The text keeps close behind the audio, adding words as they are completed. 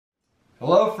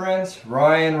Hello friends,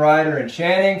 Ryan, Ryder, and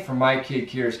Channing from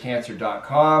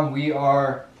MyKidCuresCancer.com. We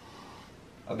are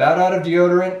about out of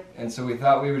deodorant, and so we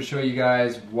thought we would show you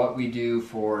guys what we do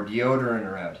for deodorant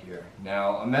around here.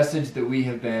 Now, a message that we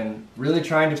have been really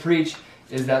trying to preach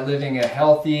is that living a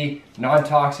healthy,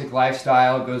 non-toxic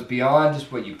lifestyle goes beyond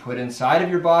just what you put inside of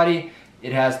your body.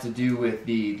 It has to do with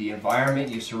the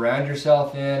environment you surround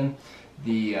yourself in,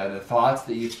 the thoughts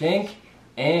that you think,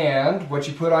 and what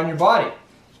you put on your body.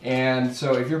 And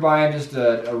so if you're buying just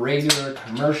a regular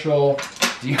commercial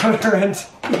deodorant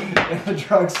in the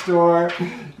drugstore,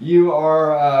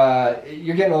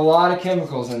 you're getting a lot of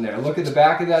chemicals in there. Look at the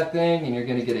back of that thing and you're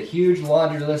going to get a huge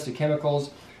laundry list of chemicals.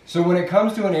 So when it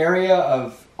comes to an area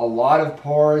of a lot of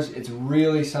pores, it's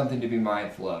really something to be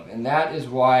mindful of. And that is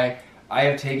why I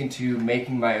have taken to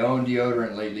making my own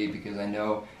deodorant lately, because I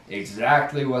know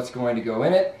exactly what's going to go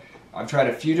in it. I've tried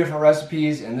a few different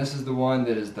recipes, and this is the one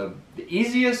that is the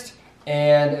easiest,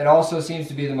 and it also seems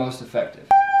to be the most effective.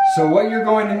 So what you're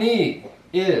going to need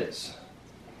is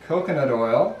coconut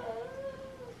oil,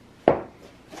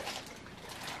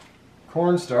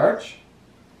 cornstarch,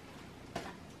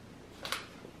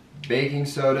 baking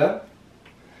soda,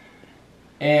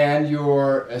 and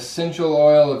your essential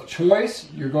oil of choice.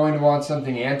 You're going to want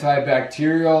something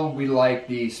antibacterial. We like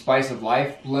the Spice of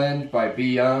Life blend by Be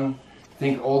Young.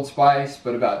 Think Old Spice,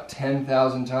 but about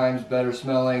 10,000 times better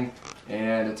smelling,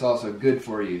 and it's also good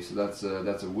for you, so that's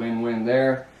a win-win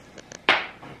there.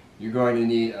 You're going to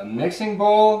need a mixing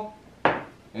bowl,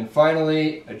 and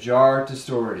finally a jar to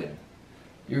store it in.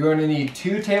 You're going to need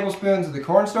 2 tablespoons of the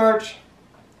cornstarch,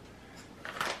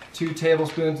 2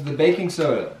 tablespoons of the baking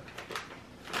soda,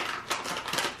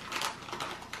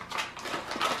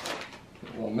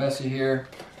 a little messy here.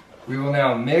 We will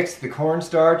now mix the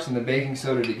cornstarch and the baking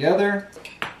soda together.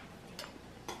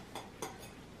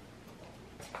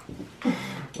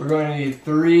 We're going to need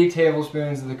 3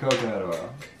 tablespoons of the coconut oil.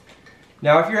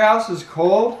 Now, if your house is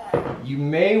cold, you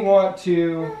may want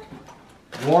to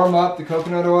warm up the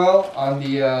coconut oil on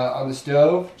the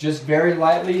stove, just very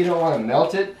lightly. You don't want to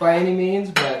melt it by any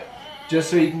means, but just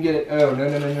so you can get it. Oh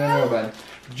no, bud!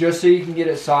 Just so you can get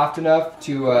it soft enough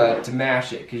to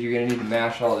mash it, because you're going to need to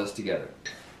mash all this together.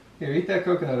 Here, eat that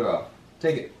coconut oil.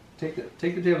 Take it.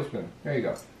 Take the tablespoon. There you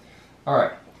go. All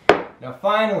right. Now,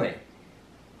 finally,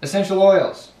 essential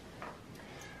oils.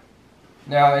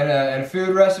 Now, in a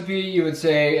food recipe, you would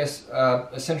say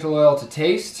essential oil to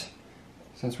taste.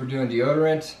 Since we're doing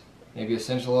deodorant, maybe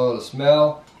essential oil to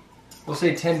smell. We'll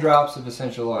say 10 drops of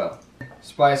essential oil.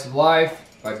 Spice of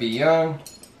Life by Be Young.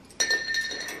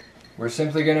 We're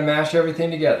simply going to mash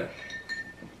everything together.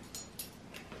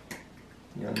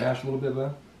 You want to mash a little bit,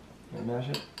 bud? You want to mash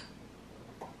it?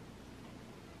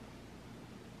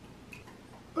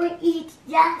 Or eat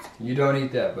that. You don't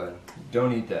eat that, bud.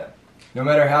 Don't eat that. No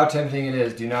matter how tempting it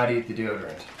is, do not eat the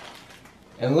deodorant.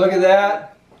 And look at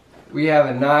that. We have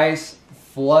a nice,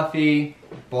 fluffy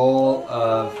bowl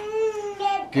of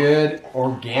good,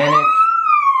 organic,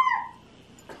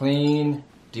 clean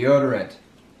deodorant.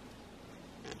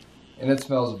 And it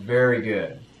smells very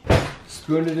good.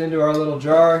 Spoon it into our little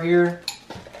jar here.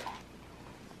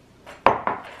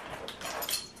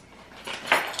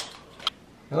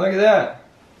 And look at that.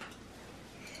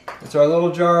 It's our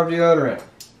little jar of deodorant.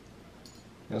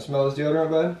 You want to smell this deodorant,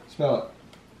 bud? Smell it.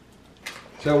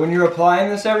 So when you're applying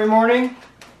this every morning,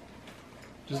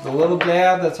 just a little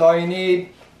dab, that's all you need.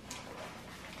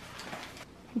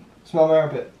 Smell my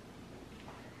armpit.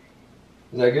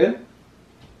 Is that good?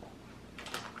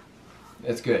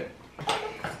 It's good.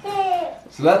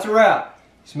 So that's a wrap.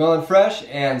 Smelling fresh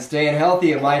and staying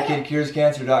healthy at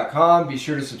MyKidCuresCancer.com. Be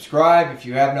sure to subscribe if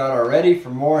you have not already for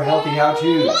more healthy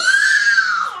how-tos.